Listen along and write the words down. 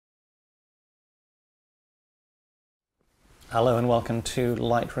Hello and welcome to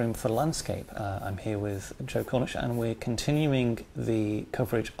Lightroom for Landscape. I'm here with Joe Cornish and we're continuing the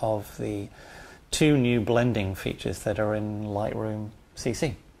coverage of the two new blending features that are in Lightroom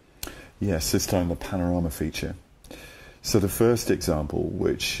CC. Yes, this time the panorama feature. So the first example,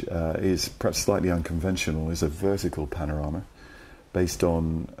 which is perhaps slightly unconventional, is a vertical panorama based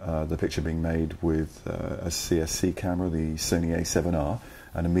on the picture being made with a CSC camera, the Sony A7R,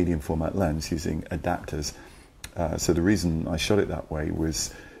 and a medium format lens using adapters. So the reason I shot it that way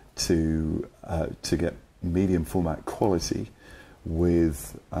was to get medium format quality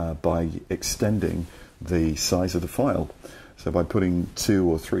with by extending the size of the file. So by putting 2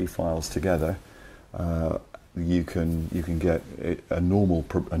 or 3 files together, you can get a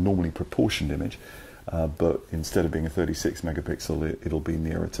normally proportioned image, but instead of being a 36 megapixel, it'll be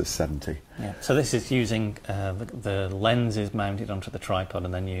nearer to 70. Yeah. So this is using the lens is mounted onto the tripod,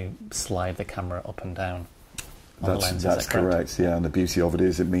 and then you slide the camera up and down. That's correct, yeah, and the beauty of it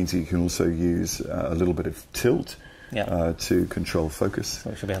is it means you can also use a little bit of tilt to control focus.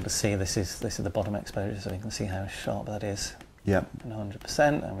 So we should be able to see this is the bottom exposure, so we can see how sharp that is. Yeah.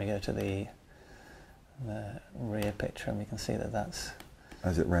 100%, and we go to the rear picture and we can see that that's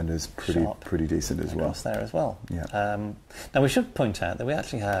as it renders pretty decent as well. Across there as well. Yeah. Now we should point out that we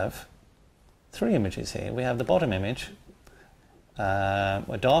actually have 3 images here. We have the bottom image,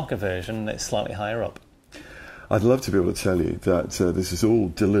 a darker version that's slightly higher up. I'd love to be able to tell you that this is all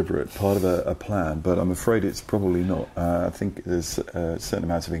deliberate, part of a plan, but I'm afraid it's probably not. I think there's a certain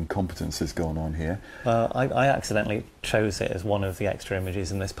amount of incompetence has gone on here. I accidentally chose it as one of the extra images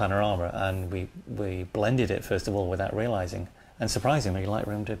in this panorama, and we blended it first of all without realising. And surprisingly,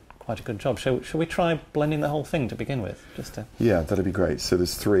 Lightroom did quite a good job. Shall we try blending the whole thing to begin with? Yeah, that'd be great. So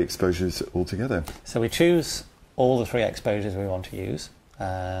there's 3 exposures altogether. So we choose all the 3 exposures we want to use.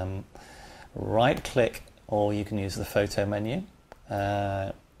 Right-click, or you can use the photo menu,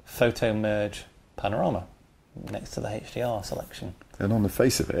 photo merge panorama next to the HDR selection. And on the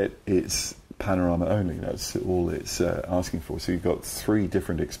face of it, it's panorama only. That's all it's asking for. So you've got 3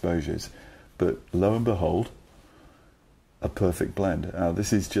 different exposures, but lo and behold, a perfect blend.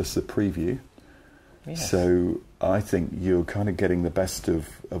 This is just a preview. Yes. So I think you're kind of getting the best of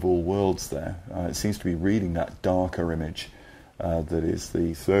all worlds there. It seems to be reading that darker image that is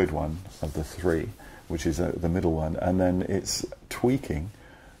the 3rd one of the 3. Which is the middle one, and then it's tweaking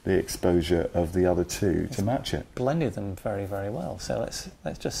the exposure of the other 2 to match it. Blended them very, very well. So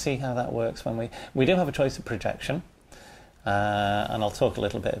let's just see how that works when we do have a choice of projection, and I'll talk a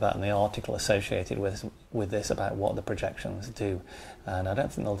little bit about in the article associated with this about what the projections do, and I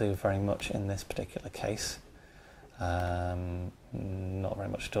don't think they'll do very much in this particular case. Not very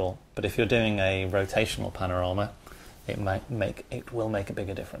much at all. But if you're doing a rotational panorama, it will make a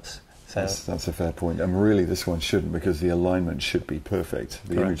bigger difference. So that's a fair point, and really this one shouldn't, because the alignment should be perfect.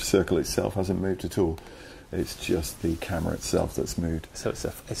 The correct. Image circle itself hasn't moved at all. It's just the camera itself that's moved. So it's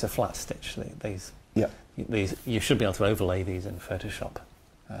a flat stitch. These you should be able to overlay these in Photoshop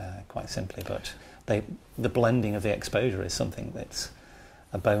quite simply, but the blending of the exposure is something that's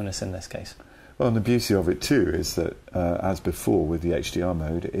a bonus in this case. Well, and the beauty of it too is that, as before with the HDR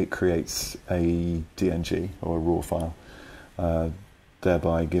mode, it creates a DNG or a RAW file.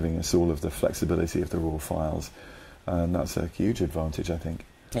 Thereby giving us all of the flexibility of the raw files, and that's a huge advantage, I think.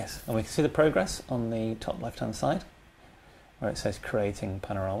 Yes, and we can see the progress on the top left-hand side, where it says creating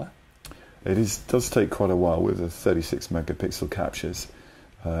panorama. It does take quite a while with the 36 megapixel captures,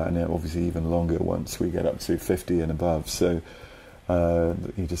 and then obviously even longer once we get up to 50 and above. So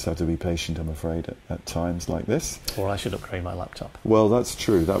you just have to be patient, I'm afraid, at times like this. Or I should upgrade my laptop. Well, that's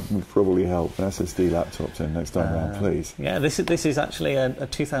true. That would probably help. An SSD laptop then next time around, please. Yeah, this is actually a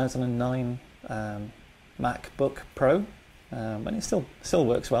 2009 MacBook Pro, and it still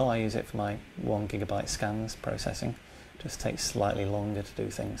works well. I use it for my 1 gigabyte scans processing. Just takes slightly longer to do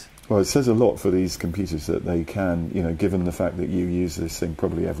things. Well, it says a lot for these computers that they can, given the fact that you use this thing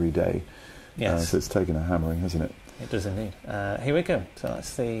probably every day. Yes. So it's taken a hammering, hasn't it? It does indeed. Here we go. So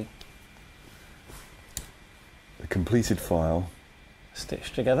that's the completed file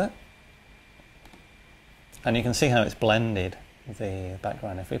stitched together, and you can see how it's blended the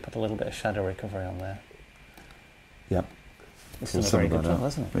background. If we put a little bit of shadow recovery on there, yep, it's done a very good job,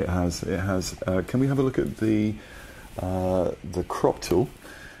 hasn't it? It has. Can we have a look at the crop tool,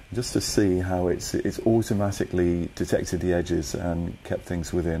 just to see how it's automatically detected the edges and kept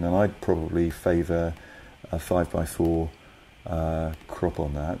things within? And I'd probably favour a 5x4 crop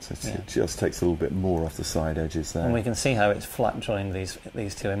on that. It just takes a little bit more off the side edges there. And we can see how it's flat joined these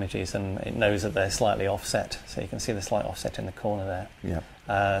 2 images, and it knows that they're slightly offset. So you can see the slight offset in the corner there.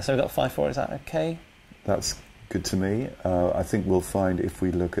 Yeah. So we've got 5.4. Is that okay? That's good to me. I think we'll find if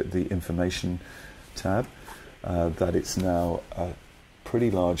we look at the information tab that it's now a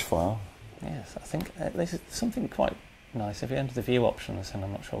pretty large file. Yes, I think this is something quite nice. If you enter the view options, and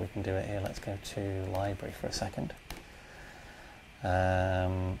I'm not sure we can do it here, let's go to library for a second.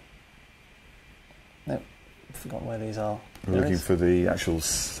 No, I've forgotten where these are. We're looking for the actual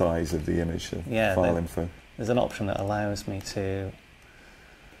size of the image, file info. There's an option that allows me to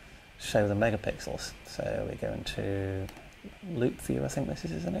show the megapixels. So we go into loop view, I think this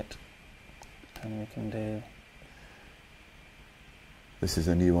is, isn't it? And we can do... This is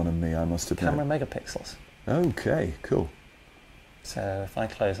a new one on me, I must admit. Camera megapixels. Okay, cool. So if I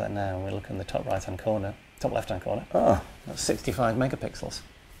close that now and we look in the top right-hand corner, top left-hand corner, that's 65 megapixels.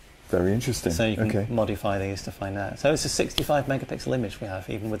 Very interesting. So you can modify these to find out. So it's a 65 megapixel image we have,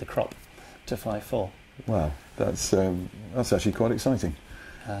 even with the crop to 5.4. Wow, that's actually quite exciting.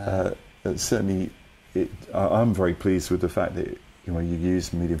 Certainly, I'm very pleased with the fact that you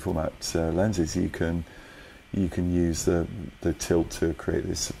use medium format lenses. You can use the tilt to create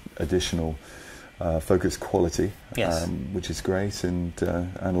this additional focus quality, yes. Which is great, and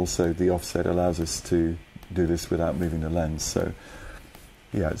also the offset allows us to do this without moving the lens. So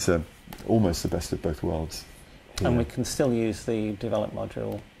yeah, it's almost the best of both worlds here. And we can still use the develop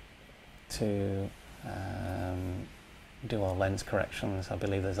module to do our lens corrections. I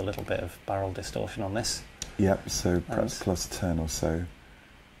believe there's a little bit of barrel distortion on this. Yep, so perhaps plus 10 or so.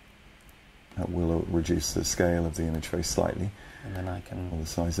 That will reduce the scale of the image very slightly. And then I can... or the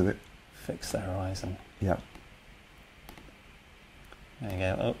size of it. Fix the horizon. Yep. There you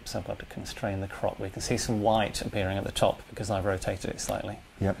go. Oops, I've got to constrain the crop. We can see some white appearing at the top because I've rotated it slightly.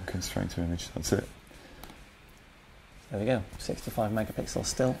 Yep, constraint to image, that's it. There we go, 65 megapixels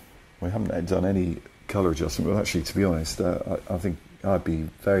still. We haven't done any colour adjustment, but actually, to be honest, I think I'd be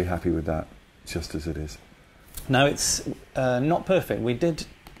very happy with that just as it is. Now, it's not perfect. We did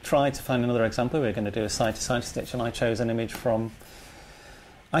try to find another example. We were going to do a side-to-side stitch, and I chose an image from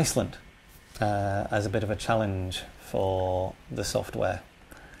Iceland as a bit of a challenge for the software.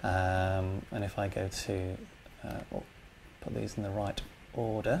 And if I go to put these in the right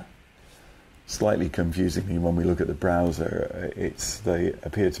order. Slightly confusingly, when we look at the browser, they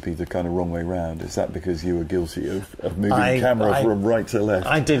appear to be the kind of wrong way round. Is that because you were guilty of moving camera from right to left?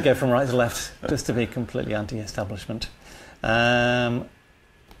 I did go from right to left, just to be completely anti-establishment. You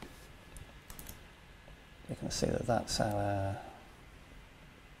can see that that's our...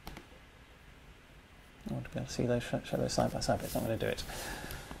 I want to be able to see those, show those side by side, but it's not going to do it.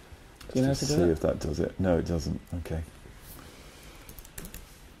 Do you know how to do it? See if that does it. No, it doesn't. Okay.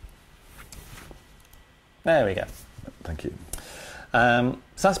 There we go. Thank you. So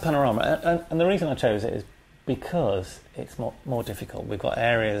that's panorama, and the reason I chose it is because it's more difficult. We've got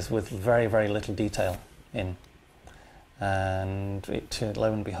areas with very, very little detail in, and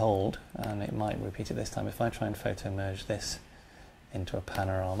lo and behold, and it might repeat it this time, if I try and photo merge this into a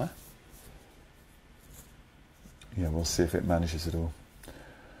panorama. Yeah, we'll see if it manages it all.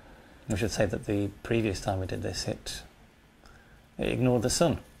 We should say that the previous time we did this, it ignored the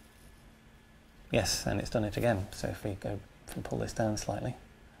sun. Yes, and it's done it again. So if we pull this down slightly,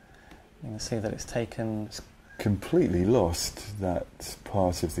 you can see that it's taken... It's completely lost that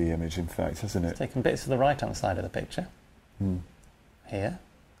part of the image, in fact, hasn't it? It's taken bits of the right-hand side of the picture, here,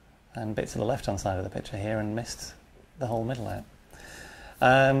 and bits of the left-hand side of the picture here, and missed the whole middle out.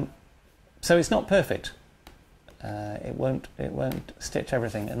 So it's not perfect. It won't stitch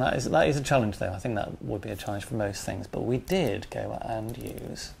everything, and that is a challenge, though. I think that would be a challenge for most things. But we did go and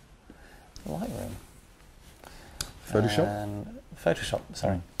use Lightroom. Photoshop,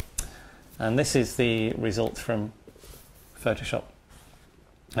 sorry. And this is the result from Photoshop.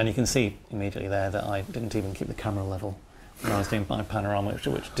 And you can see immediately there that I didn't even keep the camera level when I was doing my panorama,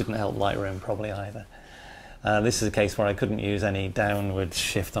 which didn't help Lightroom probably either. This is a case where I couldn't use any downward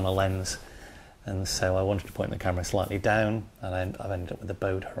shift on a lens, and so I wanted to point the camera slightly down, and I've ended up with a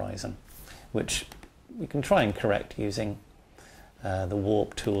bowed horizon, which we can try and correct using the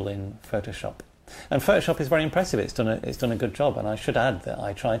warp tool in Photoshop. And Photoshop is very impressive. It's done a good job, and I should add that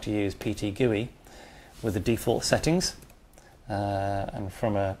I tried to use PT GUI with the default settings, and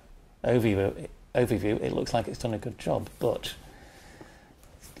from a overview it looks like it's done a good job, but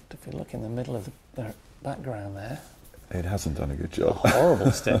if we look in the middle of the background there, it hasn't done a good job. A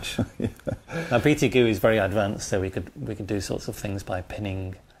horrible stitch. Yeah. Now PT GUI is very advanced, so we could do sorts of things by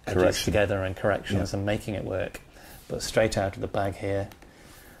pinning edges together and corrections and making it work. But straight out of the bag here,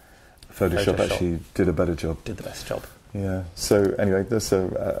 Photoshop actually did a better job. Did the best job. Yeah. So anyway, that's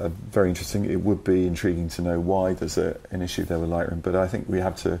a very interesting. It would be intriguing to know why there's an issue there with Lightroom, but I think we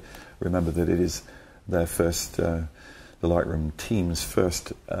have to remember that it is their first, the Lightroom team's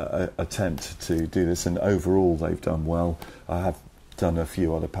first attempt to do this, and overall they've done well. I have done a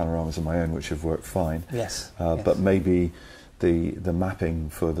few other panoramas of my own which have worked fine. Yes. But maybe the mapping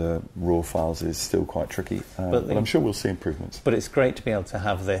for the raw files is still quite tricky. But I'm sure we'll see improvements. But it's great to be able to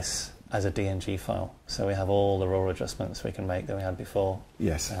have this as a DNG file, so we have all the raw adjustments we can make that we had before.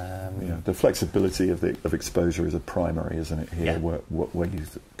 Yes. Yeah. The flexibility of exposure is a primary, isn't it? Here, yeah. when you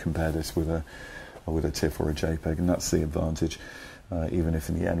compare this with a TIFF or a JPEG, and that's the advantage. Even if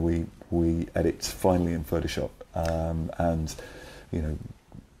in the end we edit finally in Photoshop and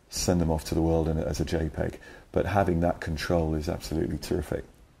send them off to the world as a JPEG, but having that control is absolutely terrific.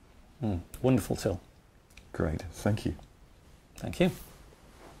 Wonderful tool. Great, thank you. Thank you.